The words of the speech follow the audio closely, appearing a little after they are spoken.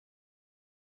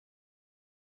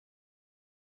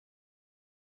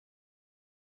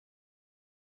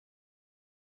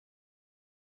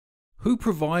Who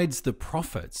provides the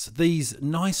profits, these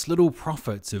nice little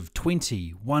profits of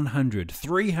 20, 100,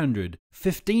 300,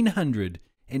 1500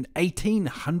 and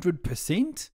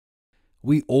 1800%?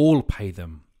 We all pay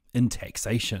them in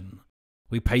taxation.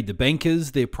 We paid the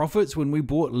bankers their profits when we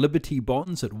bought Liberty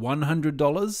bonds at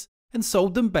 $100 and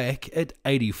sold them back at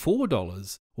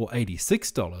 $84 or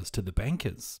 $86 to the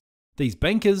bankers. These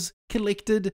bankers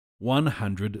collected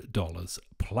 $100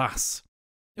 plus.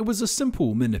 It was a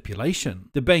simple manipulation.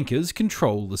 The bankers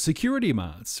control the security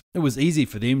marts. It was easy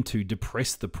for them to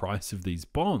depress the price of these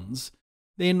bonds.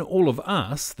 Then all of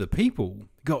us, the people,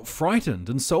 got frightened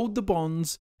and sold the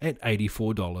bonds at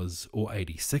 $84 or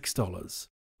 $86.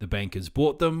 The bankers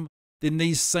bought them. Then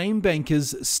these same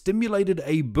bankers stimulated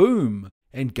a boom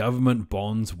and government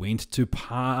bonds went to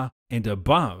par and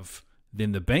above.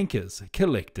 Then the bankers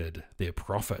collected their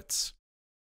profits.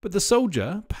 But the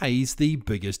soldier pays the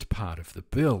biggest part of the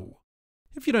bill.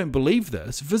 If you don't believe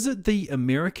this, visit the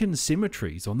American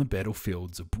cemeteries on the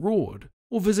battlefields abroad,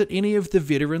 or visit any of the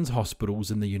veterans'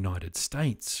 hospitals in the United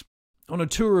States. On a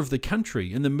tour of the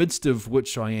country, in the midst of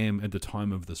which I am at the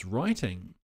time of this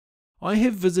writing, I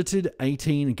have visited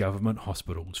 18 government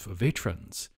hospitals for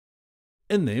veterans.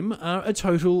 In them are a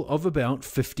total of about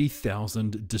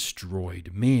 50,000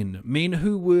 destroyed men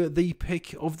who were the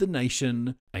pick of the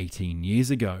nation 18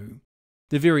 years ago.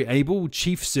 The very able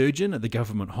chief surgeon at the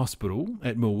government hospital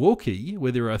at Milwaukee,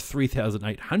 where there are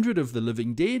 3,800 of the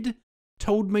living dead,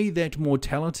 told me that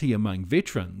mortality among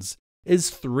veterans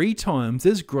is 3 times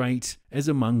as great as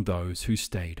among those who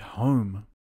stayed home.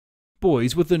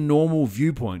 Boys with a normal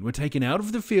viewpoint were taken out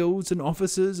of the fields and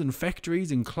offices and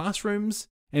factories and classrooms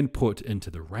and put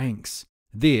into the ranks.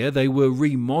 There they were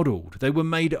remodeled, they were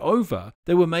made over,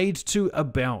 they were made to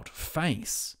about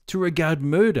face, to regard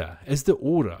murder as the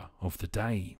order of the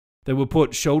day. They were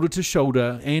put shoulder to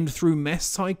shoulder, and through mass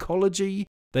psychology,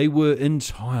 they were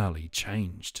entirely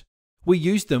changed. We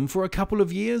used them for a couple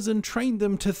of years and trained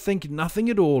them to think nothing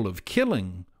at all of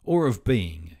killing or of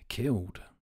being killed.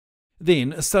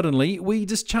 Then, suddenly, we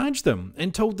discharged them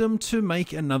and told them to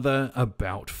make another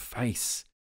about face.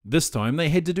 This time they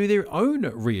had to do their own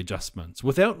readjustments,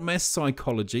 without mass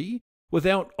psychology,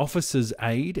 without officers'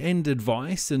 aid and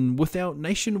advice, and without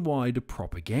nationwide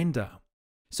propaganda.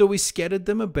 So we scattered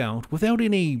them about without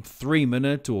any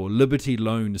 3-minute or Liberty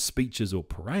Loan speeches or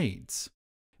parades.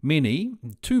 Many,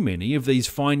 too many of these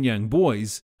fine young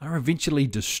boys are eventually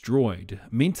destroyed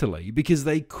mentally because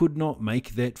they could not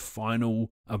make that final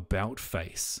about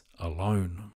face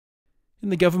alone. In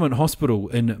the government hospital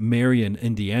in Marion,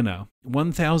 Indiana,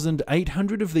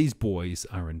 1,800 of these boys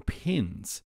are in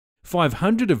pens.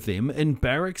 500 of them in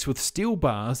barracks with steel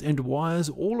bars and wires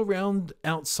all around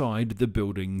outside the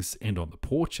buildings and on the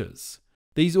porches.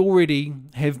 These already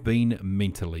have been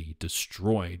mentally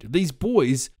destroyed. These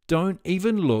boys don't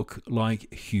even look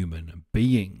like human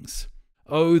beings.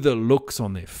 Oh, the looks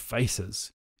on their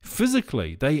faces.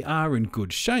 Physically, they are in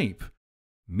good shape.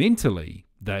 Mentally,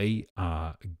 they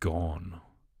are gone.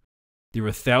 There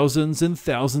are thousands and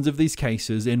thousands of these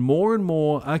cases, and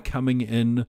more are coming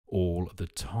in all the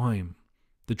time.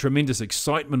 The tremendous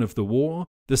excitement of the war,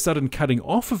 the sudden cutting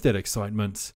off of that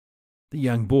excitement, the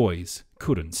young boys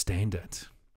couldn't stand it.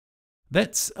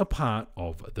 That's a part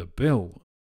of the bill.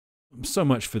 So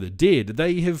much for the dead,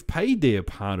 they have paid their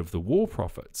part of the war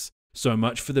profits. So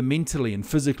much for the mentally and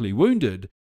physically wounded,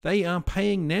 they are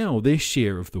paying now their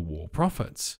share of the war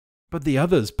profits. But the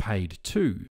others paid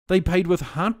too. They paid with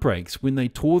heartbreaks when they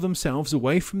tore themselves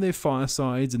away from their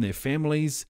firesides and their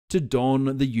families to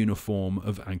don the uniform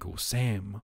of Uncle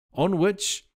Sam, on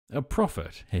which a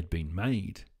profit had been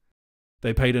made.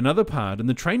 They paid another part in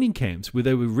the training camps where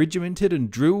they were regimented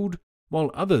and drilled, while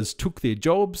others took their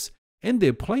jobs and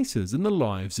their places in the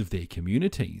lives of their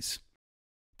communities.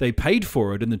 They paid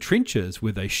for it in the trenches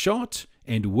where they shot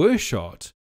and were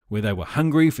shot, where they were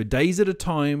hungry for days at a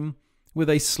time, where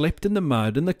they slept in the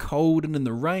mud, in the cold and in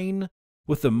the rain,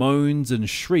 with the moans and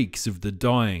shrieks of the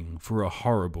dying for a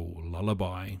horrible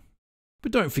lullaby.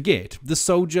 But don't forget, the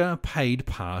soldier paid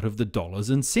part of the dollars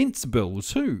and cents bill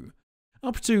too.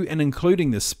 Up to and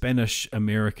including the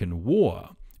Spanish-American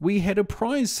War, we had a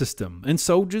prize system, and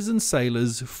soldiers and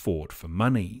sailors fought for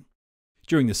money.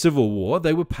 During the Civil War,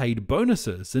 they were paid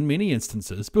bonuses in many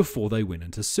instances before they went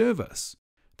into service.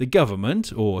 The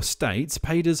government, or states,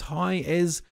 paid as high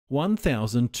as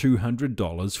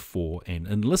 $1,200 for an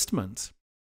enlistment.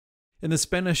 In the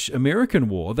Spanish-American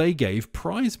War, they gave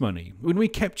prize money. When we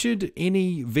captured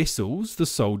any vessels, the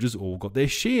soldiers all got their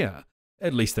share.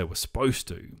 At least they were supposed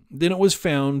to. Then it was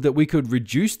found that we could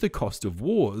reduce the cost of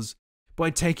wars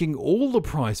by taking all the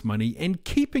prize money and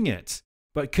keeping it,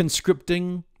 but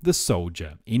conscripting the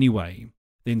soldier anyway.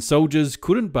 Then soldiers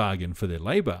couldn't bargain for their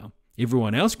labor.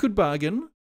 Everyone else could bargain,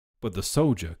 but the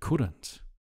soldier couldn't.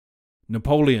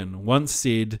 Napoleon once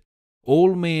said,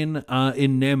 "All men are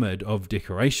enamored of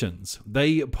decorations.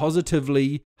 They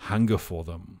positively hunger for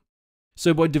them."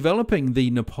 So by developing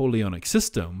the Napoleonic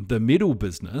system, the medal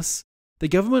business, the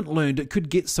government learned it could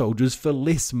get soldiers for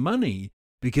less money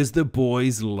because the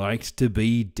boys liked to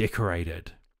be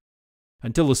decorated.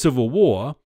 Until the Civil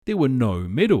War, there were no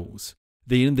medals.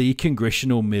 Then the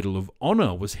Congressional Medal of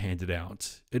Honor was handed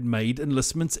out. It made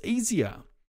enlistments easier.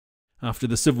 After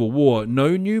the Civil War,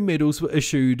 no new medals were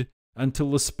issued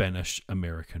until the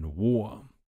Spanish-American War.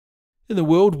 In the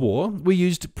World War, we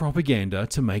used propaganda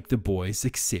to make the boys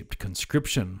accept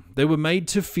conscription. They were made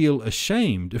to feel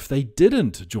ashamed if they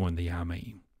didn't join the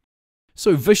army.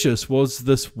 So vicious was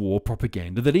this war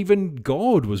propaganda that even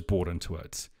God was brought into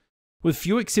it. With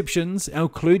few exceptions, our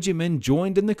clergymen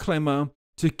joined in the clamour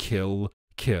to kill,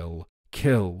 kill,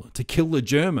 kill, to kill the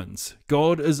Germans.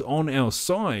 God is on our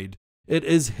side. It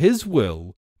is His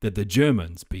will that the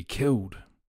Germans be killed.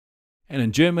 And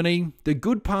in Germany, the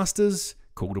good pastors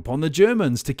called upon the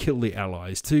Germans to kill the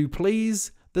Allies to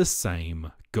please the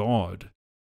same God.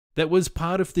 That was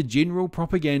part of the general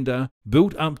propaganda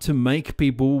built up to make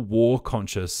people war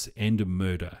conscious and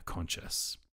murder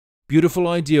conscious. Beautiful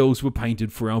ideals were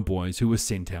painted for our boys who were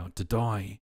sent out to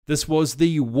die. This was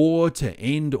the war to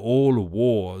end all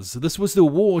wars. This was the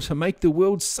war to make the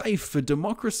world safe for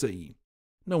democracy.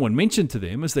 No one mentioned to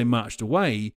them as they marched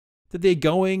away that their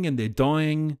going and their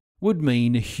dying would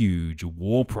mean huge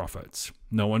war profits.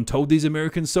 No one told these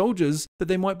American soldiers that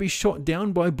they might be shot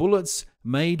down by bullets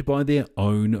made by their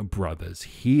own brothers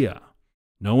here.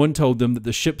 No one told them that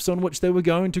the ships on which they were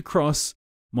going to cross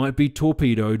might be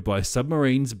torpedoed by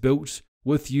submarines built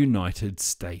with United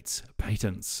States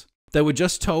patents. They were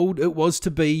just told it was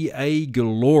to be a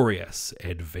glorious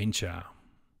adventure.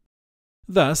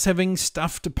 Thus, having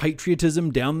stuffed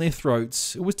patriotism down their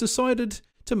throats, it was decided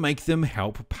to make them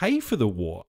help pay for the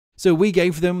war. So we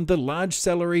gave them the large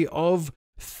salary of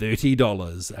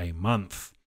 $30 a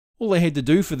month. All they had to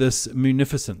do for this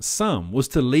munificent sum was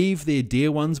to leave their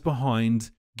dear ones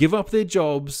behind, give up their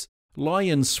jobs, lie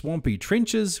in swampy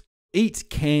trenches, eat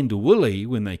canned willy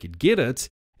when they could get it,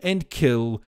 and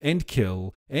kill and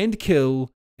kill and kill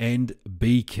and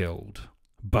be killed.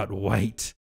 But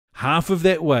wait, half of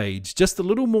that wage, just a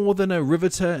little more than a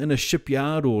riveter in a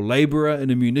shipyard or labourer in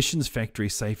a munitions factory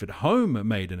safe at home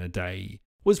made in a day,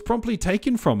 was promptly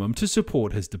taken from him to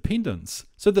support his dependents,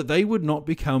 so that they would not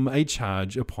become a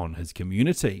charge upon his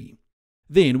community.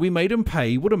 Then we made him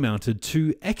pay what amounted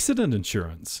to accident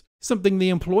insurance, something the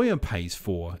employer pays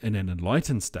for in an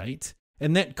enlightened state,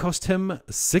 and that cost him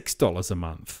 $6 a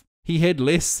month. He had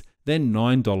less than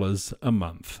 $9 a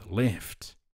month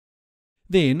left.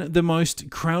 Then, the most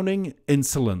crowning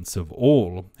insolence of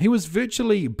all, he was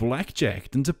virtually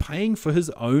blackjacked into paying for his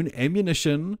own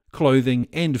ammunition, clothing,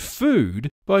 and food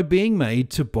by being made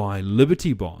to buy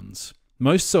Liberty bonds.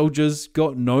 Most soldiers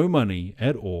got no money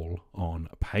at all on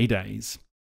paydays.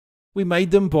 We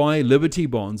made them buy Liberty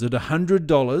bonds at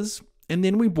 $100, and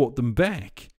then we bought them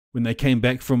back, when they came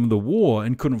back from the war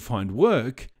and couldn't find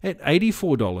work, at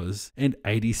 $84 and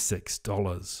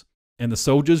 $86. And the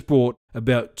soldiers bought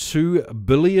about $2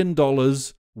 billion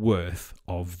worth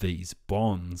of these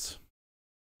bonds.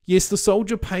 Yes, the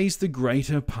soldier pays the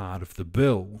greater part of the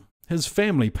bill. His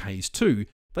family pays too.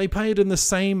 They pay it in the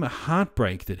same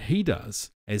heartbreak that he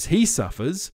does. As he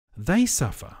suffers, they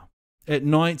suffer. At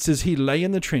nights, as he lay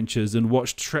in the trenches and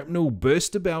watched shrapnel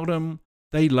burst about him,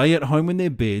 they lay at home in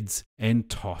their beds and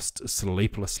tossed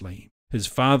sleeplessly. His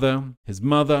father, his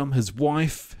mother, his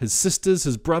wife, his sisters,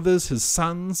 his brothers, his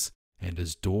sons, and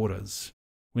his daughters.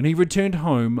 When he returned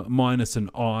home minus an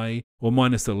eye or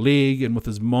minus a leg and with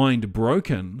his mind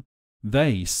broken,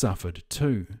 they suffered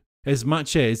too, as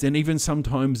much as and even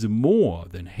sometimes more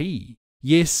than he.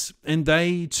 Yes, and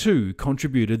they too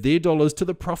contributed their dollars to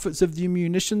the profits of the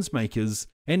munitions makers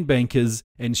and bankers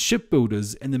and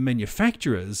shipbuilders and the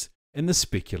manufacturers and the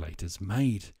speculators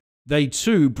made. They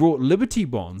too brought Liberty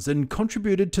bonds and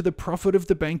contributed to the profit of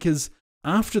the bankers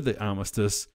after the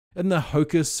armistice and the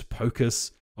hocus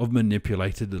pocus of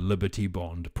manipulated Liberty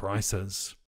bond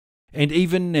prices. And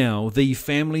even now, the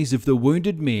families of the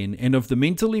wounded men and of the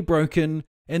mentally broken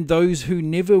and those who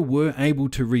never were able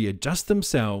to readjust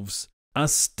themselves are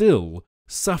still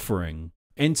suffering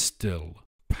and still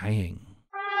paying.